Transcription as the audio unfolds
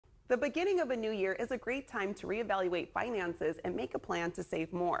The beginning of a new year is a great time to reevaluate finances and make a plan to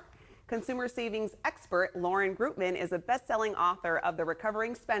save more. Consumer savings expert Lauren Grootman is a best-selling author of The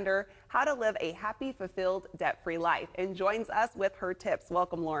Recovering Spender: How to Live a Happy, Fulfilled, Debt-Free Life, and joins us with her tips.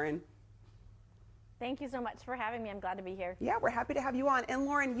 Welcome, Lauren. Thank you so much for having me. I'm glad to be here. Yeah, we're happy to have you on. And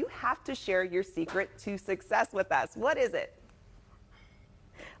Lauren, you have to share your secret to success with us. What is it?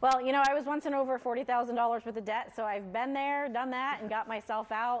 Well, you know, I was once in over $40,000 worth of debt, so I've been there, done that, and got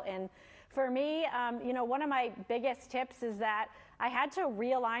myself out. And for me, you know, one of my biggest tips is that I had to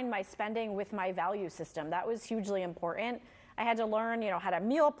realign my spending with my value system. That was hugely important. I had to learn, you know, how to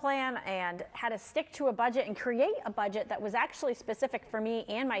meal plan and how to stick to a budget and create a budget that was actually specific for me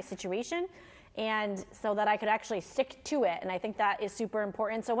and my situation, and so that I could actually stick to it. And I think that is super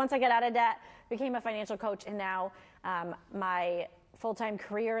important. So once I got out of debt, became a financial coach, and now my full-time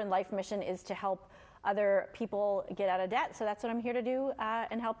career and life mission is to help other people get out of debt. So that's what I'm here to do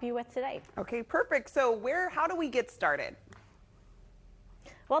and help you with today. Okay, perfect. So how do we get started?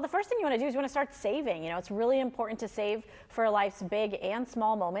 Well, the first thing you want to do is you want to start saving. You know, it's really important to save for life's big and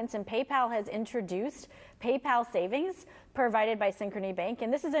small moments. And PayPal has introduced PayPal Savings, provided by Synchrony Bank.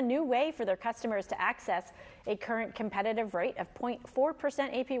 And this is a new way for their customers to access a current competitive rate of 0.4%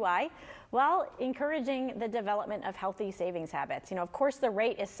 APY while encouraging the development of healthy savings habits. You know, of course, the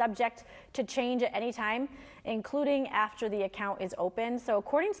rate is subject to change at any time, including after the account is opened. So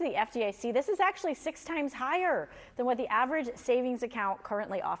according to the FDIC, this is actually 6 times higher than what the average savings account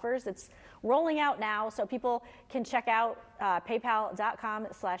currently offers. It's rolling out now, so people can check out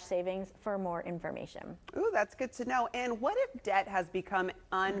paypal.com/savings for more information. Ooh, that's good to know. And what if debt has become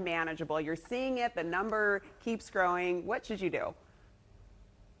unmanageable? You're seeing it, the number keeps growing. What should you do?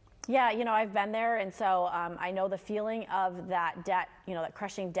 Yeah, you know, I've been there, and so I know the feeling of that debt, you know, that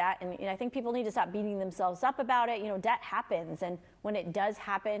crushing debt, and you know, I think people need to stop beating themselves up about it. You know, debt happens, and when it does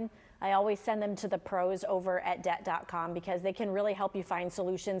happen, I always send them to the pros over at debt.com because they can really help you find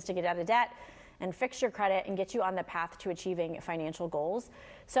solutions to get out of debt and fix your credit and get you on the path to achieving financial goals.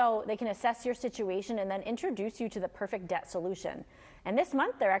 So they can assess your situation and then introduce you to the perfect debt solution. And this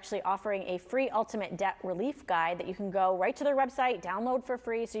month, they're actually offering a free ultimate debt relief guide that you can go right to their website, download for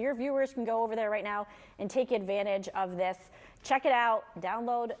free. So your viewers can go over there right now and take advantage of this. Check it out,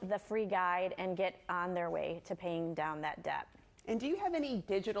 download the free guide, and get on their way to paying down that debt. And do you have any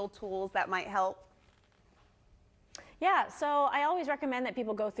digital tools that might help? Yeah, so I always recommend that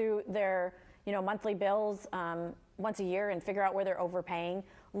people go through their monthly bills once a year and figure out where they're overpaying.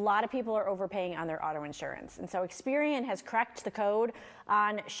 A lot of people are overpaying on their auto insurance. And so Experian has cracked the code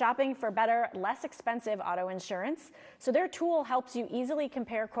on shopping for better, less expensive auto insurance. So their tool helps you easily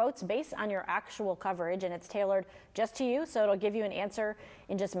compare quotes based on your actual coverage, and it's tailored just to you. So it'll give you an answer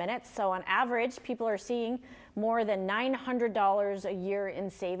in just minutes. So on average, people are seeing more than $900 a year in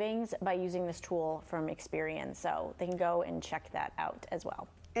savings by using this tool from Experian. So they can go and check that out as well.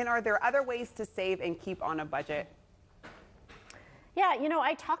 And are there other ways to save and keep on a budget? Yeah, you know,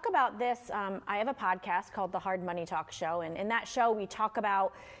 I talk about this. I have a podcast called The Hard Money Talk Show. And in that show, we talk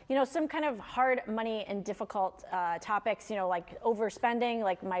about, you know, some kind of hard money and difficult topics, you know, like overspending,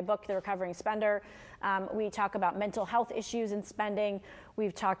 like my book, The Recovering Spender. We talk about mental health issues and spending.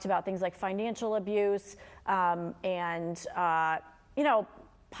 We've talked about things like financial abuse and, you know,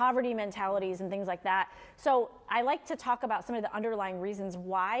 poverty mentalities and things like that. So I like to talk about some of the underlying reasons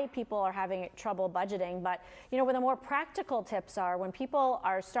why people are having trouble budgeting. But, you know, where the more practical tips are, when people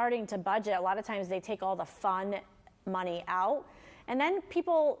are starting to budget, a lot of times they take all the fun money out, and then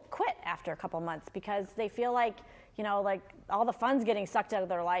people quit after a couple months because they feel like, you know, like all the fun's getting sucked out of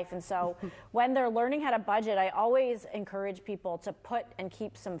their life. And so when they're learning how to budget, I always encourage people to put and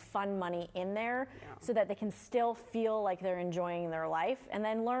keep some fun money in there so that they can still feel like they're enjoying their life, and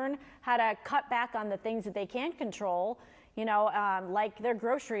then learn how to cut back on the things that they can't control, you know, like their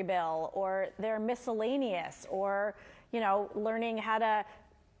grocery bill or their miscellaneous, or, you know, learning how to,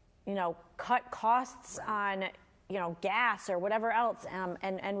 you know, cut costs on, you know, gas or whatever else,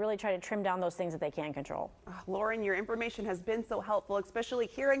 and really try to trim down those things that they can control. Lauren, your information has been so helpful, especially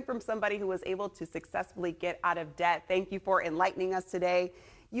hearing from somebody who was able to successfully get out of debt. Thank you for enlightening us today.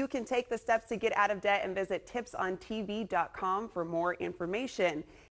 You can take the steps to get out of debt and visit tipsontv.com for more information.